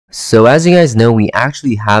So as you guys know, we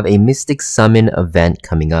actually have a Mystic Summon event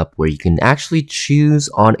coming up where you can actually choose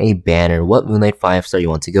on a banner what Moonlight 5-star you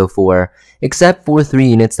want to go for, except for 3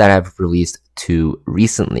 units that I've released 2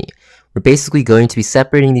 recently. We're basically going to be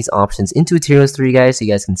separating these options into a tier list for you guys so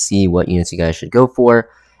you guys can see what units you guys should go for,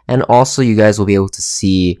 and also you guys will be able to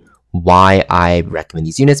see why I recommend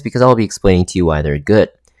these units because I'll be explaining to you why they're good.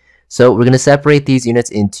 So we're going to separate these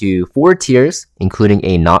units into 4 tiers, including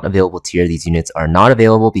a not available tier. These units are not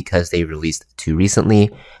available because they released 2 recently,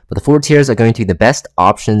 but the 4 tiers are going to be the best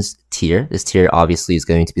options tier. This tier obviously is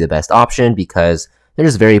going to be the best option because they're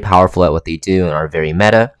just very powerful at what they do and are very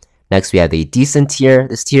meta. Next we have the decent tier.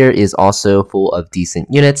 This tier is also full of decent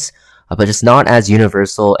units, but just not as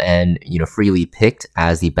universal and freely picked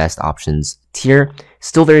as the best options tier.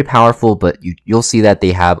 Still very powerful, but you'll see that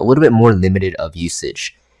they have a little bit more limited of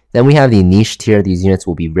usage. Then we have the niche tier. These units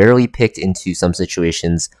will be rarely picked into some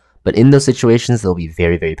situations, but in those situations, they'll be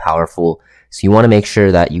very, very powerful. So you want to make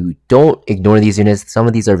sure that you don't ignore these units. Some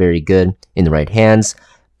of these are very good in the right hands,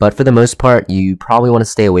 but for the most part, you probably want to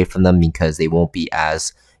stay away from them because they won't be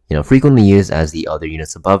as frequently used as the other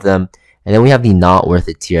units above them. And then we have the not worth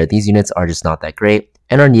it tier. These units are just not that great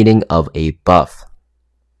and are needing of a buff.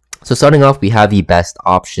 So starting off, we have the best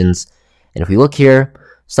options. And if we look here,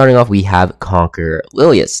 starting off, we have Conquer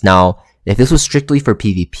Lilius. Now, if this was strictly for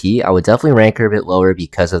PvP, I would definitely rank her a bit lower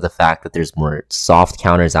because of the fact that there's more soft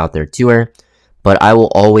counters out there to her. But I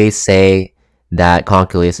will always say that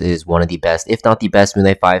Conquer Lilius is one of the best, if not the best,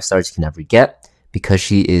 Moonlight 5-stars you can ever get because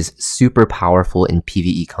she is super powerful in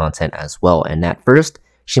PvE content as well. And at first,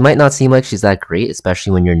 she might not seem like she's that great,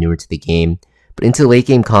 especially when you're newer to the game. But into late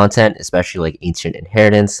game content, especially like Ancient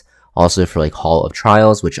Inheritance, also for like Hall of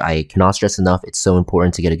Trials, which I cannot stress enough, it's so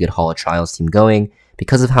important to get a good Hall of Trials team going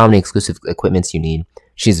because of how many exclusive equipments you need.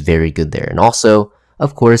 She's very good there. And also,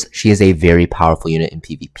 of course, she is a very powerful unit in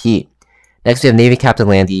PvP. Next, we have Navy Captain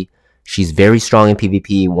Landy. She's very strong in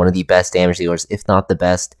PvP, one of the best damage dealers, if not the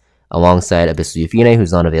best, alongside Abyssal Euphine,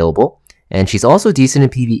 who's not available. And she's also decent in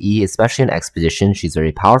PvE, especially in Expedition. She's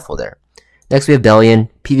very powerful there. Next, we have Bellion,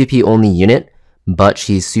 PvP only unit, but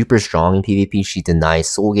she's super strong in PvP. She denies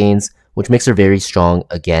soul gains, which makes her very strong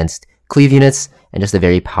against cleave units and just a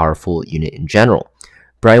very powerful unit in general.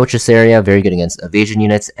 Bright Witch Cesaria, very good against evasion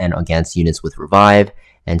units and against units with revive,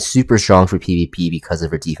 and super strong for PvP because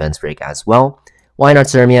of her defense break as well. Wynard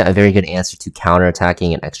Sermia, a very good answer to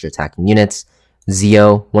counter-attacking and extra attacking units.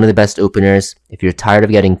 Zio, one of the best openers. If you're tired of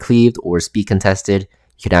getting cleaved or speed contested,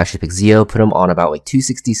 you can actually pick Zio, put him on about like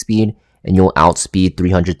 260 speed, and you'll outspeed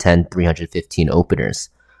 310, 315 openers.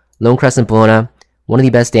 Lone Crescent Bologna, one of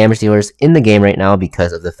the best damage dealers in the game right now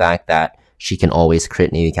because of the fact that she can always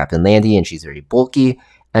crit Navy Captain Landy and she's very bulky,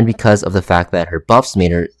 and because of the fact that her buffs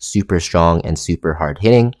made her super strong and super hard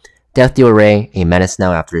hitting. Death Dealer Ray, a menace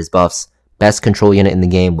now after his buffs, best control unit in the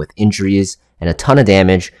game with injuries and a ton of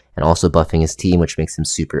damage, and also buffing his team, which makes him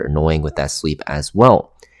super annoying with that sleep as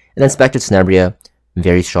well. And then Spectre Tenebria,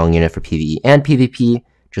 very strong unit for PvE and PvP,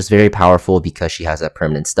 just very powerful because she has that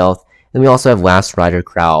permanent stealth. Then we also have Last Rider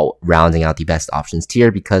Crow rounding out the best options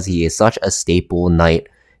tier because he is such a staple knight.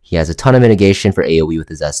 He has a ton of mitigation for AoE with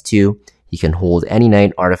his S2. He can hold any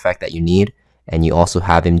knight artifact that you need, and you also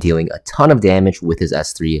have him dealing a ton of damage with his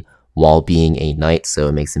S3 while being a knight, so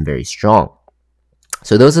it makes him very strong.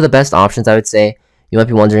 So those are the best options, I would say. You might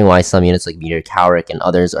be wondering why some units like Meteor Cowrick and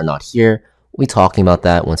others are not here. We'll be talking about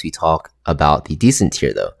that once we talk about the decent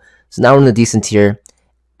tier though. So now we're in the decent tier.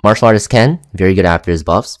 Martial Artist Ken, very good after his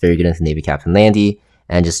buffs, very good into Navy Captain Landy,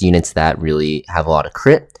 and just units that really have a lot of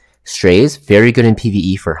crit. Strays, very good in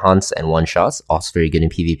PvE for hunts and one-shots, also very good in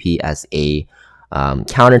PvP as a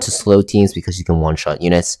counter to slow teams because you can one-shot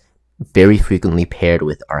units, very frequently paired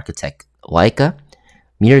with Architect Leica.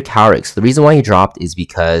 Meteor Cowrick, the reason why he dropped is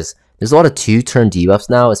because there's a lot of 2-turn debuffs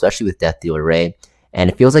now, especially with Death Dealer Ray, and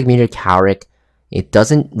it feels like Meteor Cowrick, it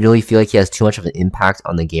doesn't really feel like he has too much of an impact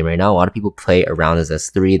on the game right now. A lot of people play around his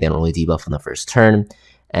S3, they don't really debuff on the first turn,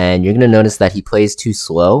 and you're going to notice that he plays too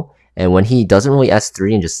slow, and when he doesn't really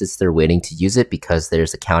S3 and just sits there waiting to use it because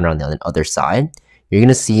there's a counter on the other side, you're going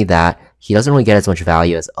to see that he doesn't really get as much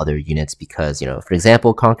value as other units because, for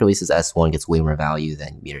example, Conquer Lilius's S1 gets way more value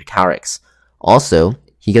than Meteor Cowrick's. Also,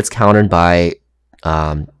 he gets countered by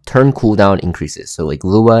turn cooldown increases, so like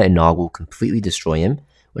Lua and Nog will completely destroy him,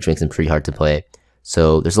 which makes him pretty hard to play.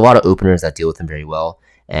 So there's a lot of openers that deal with him very well,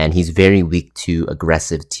 and he's very weak to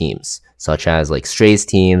aggressive teams, such as like Strays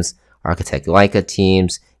teams, Architect Leica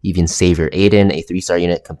teams, even Savior Aiden, a 3-star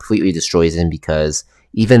unit, completely destroys him because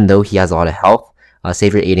even though he has a lot of health,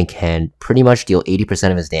 Savior Aiden can pretty much deal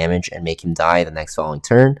 80% of his damage and make him die the next following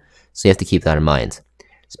turn, so you have to keep that in mind.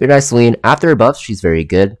 Spirit Eye Celine, after her buffs, she's very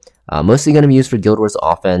good. Mostly going to be used for Guild Wars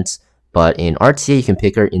offense, but in RTA, you can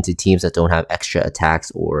pick her into teams that don't have extra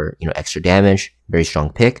attacks or, extra damage. Very strong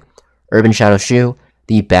pick. Urban Shadow Shoe,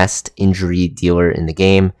 the best injury dealer in the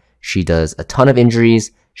game. She does a ton of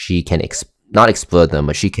injuries. She can not explode them,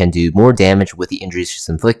 but she can do more damage with the injuries she's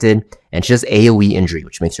inflicted, and she does AoE injury,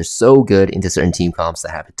 which makes her so good into certain team comps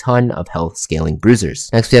that have a ton of health scaling bruisers.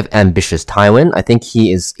 Next, we have Ambitious Tywin. I think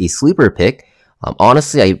he is a sleeper pick.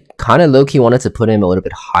 Honestly, I kind of low-key wanted to put him a little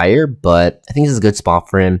bit higher, but I think this is a good spot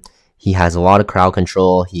for him. He has a lot of crowd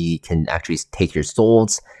control. He can actually take your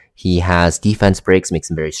souls. He has defense breaks, makes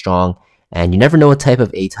him very strong. And you never know what type of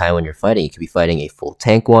A Tywin you're fighting. You could be fighting a full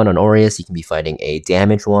tank one on Aureus. You can be fighting a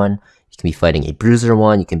damage one. You can be fighting a bruiser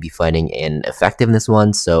one. You can be fighting an effectiveness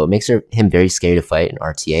one. So it makes him very scary to fight in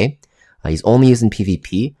RTA. He's only used in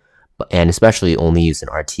PvP, and especially only used in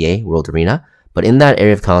RTA, World Arena. But in that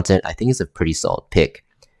area of content, I think it's a pretty solid pick.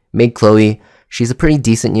 Meg Chloe, she's a pretty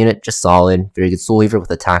decent unit, just solid. Very good Soul Weaver with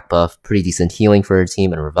attack buff. Pretty decent healing for her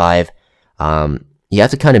team and revive. You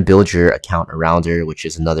have to kind of build your account around her, which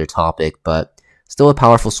is another topic, but still a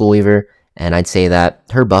powerful Soul Weaver, and I'd say that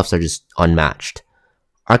her buffs are just unmatched.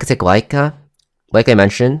 Architect Laika, like I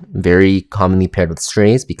mentioned, very commonly paired with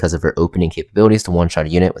Strays because of her opening capabilities to one-shot a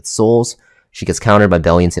unit with souls. She gets countered by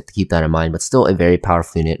Bellions, so you have to keep that in mind, but still a very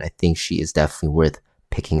powerful unit. I think she is definitely worth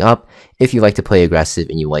picking up if you like to play aggressive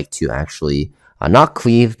and you like to actually not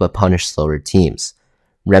cleave, but punish slower teams.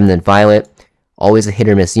 Remnant Violet, always a hit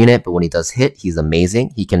or miss unit, but when he does hit, he's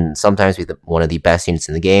amazing. He can sometimes be one of the best units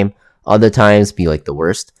in the game, other times be like the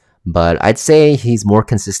worst, but I'd say he's more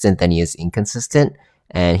consistent than he is inconsistent.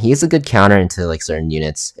 And he is a good counter into like certain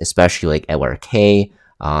units, especially like LRK,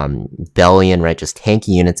 Bellion, right? Just tanky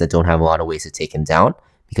units that don't have a lot of ways to take him down,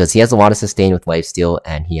 because he has a lot of sustain with lifesteal,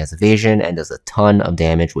 and he has evasion and does a ton of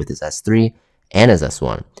damage with his S3 and his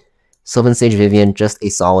S1. Sylvan Sage Vivian, just a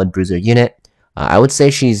solid bruiser unit. I would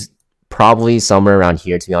say she's probably somewhere around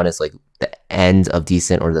here, to be honest, like the end of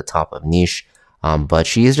decent or the top of niche. But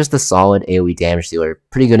she is just a solid AoE damage dealer,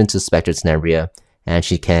 pretty good into Spectre Tenebria, and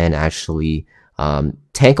she can actually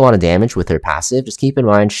tank a lot of damage with her passive. Just keep in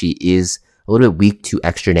mind she is a little bit weak to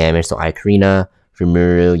extra damage, so Ikarina,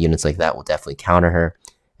 Rimuru, units like that will definitely counter her.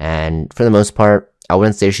 And for the most part, I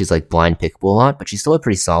wouldn't say she's like blind pickable a lot, but she's still a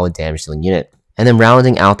pretty solid damage dealing unit. And then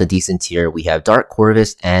rounding out the decent tier, we have Dark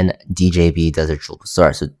Corvus and DJB Desert Jewel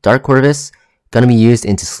Bazaar. So Dark Corvus, going to be used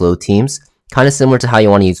into slow teams, kind of similar to how you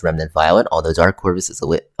want to use Remnant Violet, although Dark Corvus is a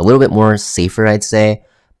little bit more safer, I'd say,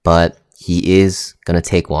 but he is going to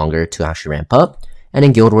take longer to actually ramp up. And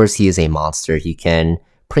in Guild Wars, he is a monster. He can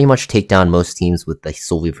pretty much take down most teams with the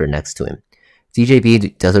Soul Weaver next to him.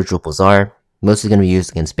 DJB Desert Jewel Bazaar, mostly going to be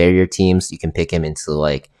used against barrier teams. You can pick him into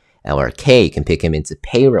like LRK, you can pick him into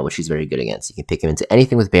Payroll, which he's very good against. You can pick him into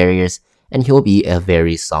anything with barriers, and he'll be a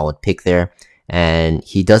very solid pick there. And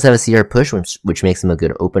he does have a CR push, which makes him a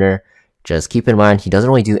good opener. Just keep in mind, he doesn't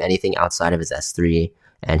really do anything outside of his S3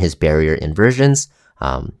 and his barrier inversions.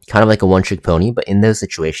 Kind of like a one-trick pony, but in those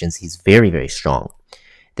situations, he's very, very strong.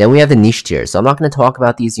 Then we have the niche tier. So I'm not going to talk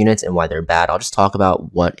about these units and why they're bad. I'll just talk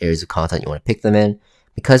about what areas of content you want to pick them in,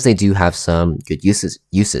 because they do have some good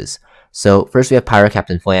uses. So first we have Pyro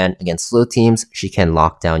Captain Flan. Against slow teams, she can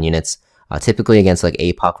lock down units. Typically against like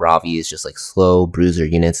APOC Ravis, just like slow bruiser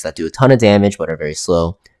units that do a ton of damage but are very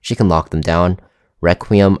slow, she can lock them down.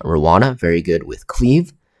 Requiem Rowana, very good with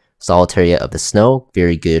Cleave. Solitaria of the Snow,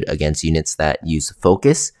 very good against units that use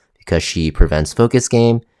Focus, because she prevents focus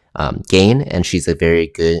gain, and she's a very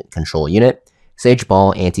good control unit. Sage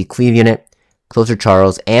Ball, anti-cleave unit. Closer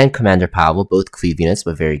Charles and Commander Pavel, both cleave units,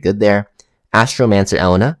 but very good there. Astromancer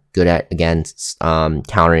Elena, good against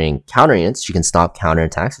countering counter units. She can stop counter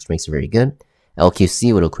attacks, which makes her very good.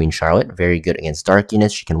 LQC, Widow Queen Charlotte, very good against dark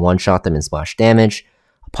units. She can one-shot them and splash damage.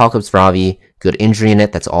 Apocalypse Ravi, good injury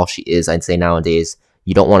unit. That's all she is, I'd say, nowadays.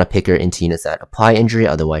 You don't want to pick her into units that apply injury,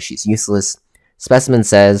 otherwise she's useless. Specimen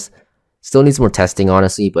Says, still needs more testing,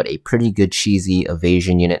 honestly, but a pretty good cheesy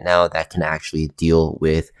evasion unit now that can actually deal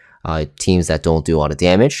with teams that don't do a lot of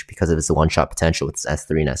damage because of its one-shot potential with its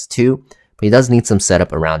S3 and S2. But he does need some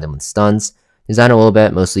setup around him with stuns. Designer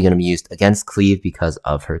Lilibet, mostly going to be used against Cleave because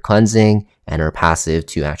of her cleansing and her passive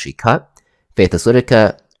to actually cut. Faithless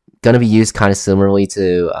Lidica, going to be used kind of similarly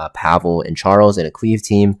to Pavel and Charles in a Cleave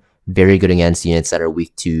team. Very good against units that are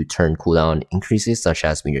weak to turn cooldown increases, such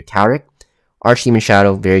as Meteor Cowrick. Archdemon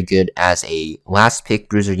Shadow, very good as a last pick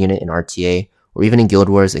bruiser unit in RTA, or even in Guild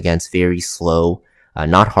Wars against very slow,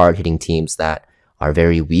 not hard-hitting teams that are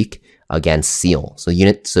very weak against Seal.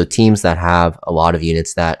 So teams that have a lot of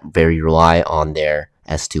units that very rely on their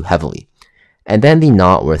S2 heavily. And then the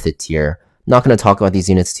not worth it tier. Not going to talk about these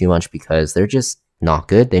units too much because they're just not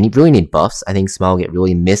good. They really need buffs. I think Samool get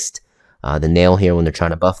really missed the nail here when they're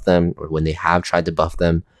trying to buff them, or when they have tried to buff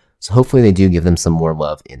them. So hopefully they do give them some more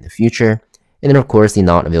love in the future. And then of course the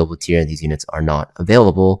not available tier, these units are not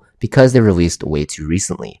available because they were released way too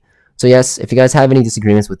recently. So yes, if you guys have any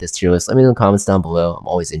disagreements with this tier list, let me know in the comments down below. I'm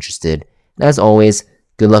always interested. And as always,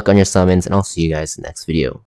 good luck on your summons, and I'll see you guys in the next video.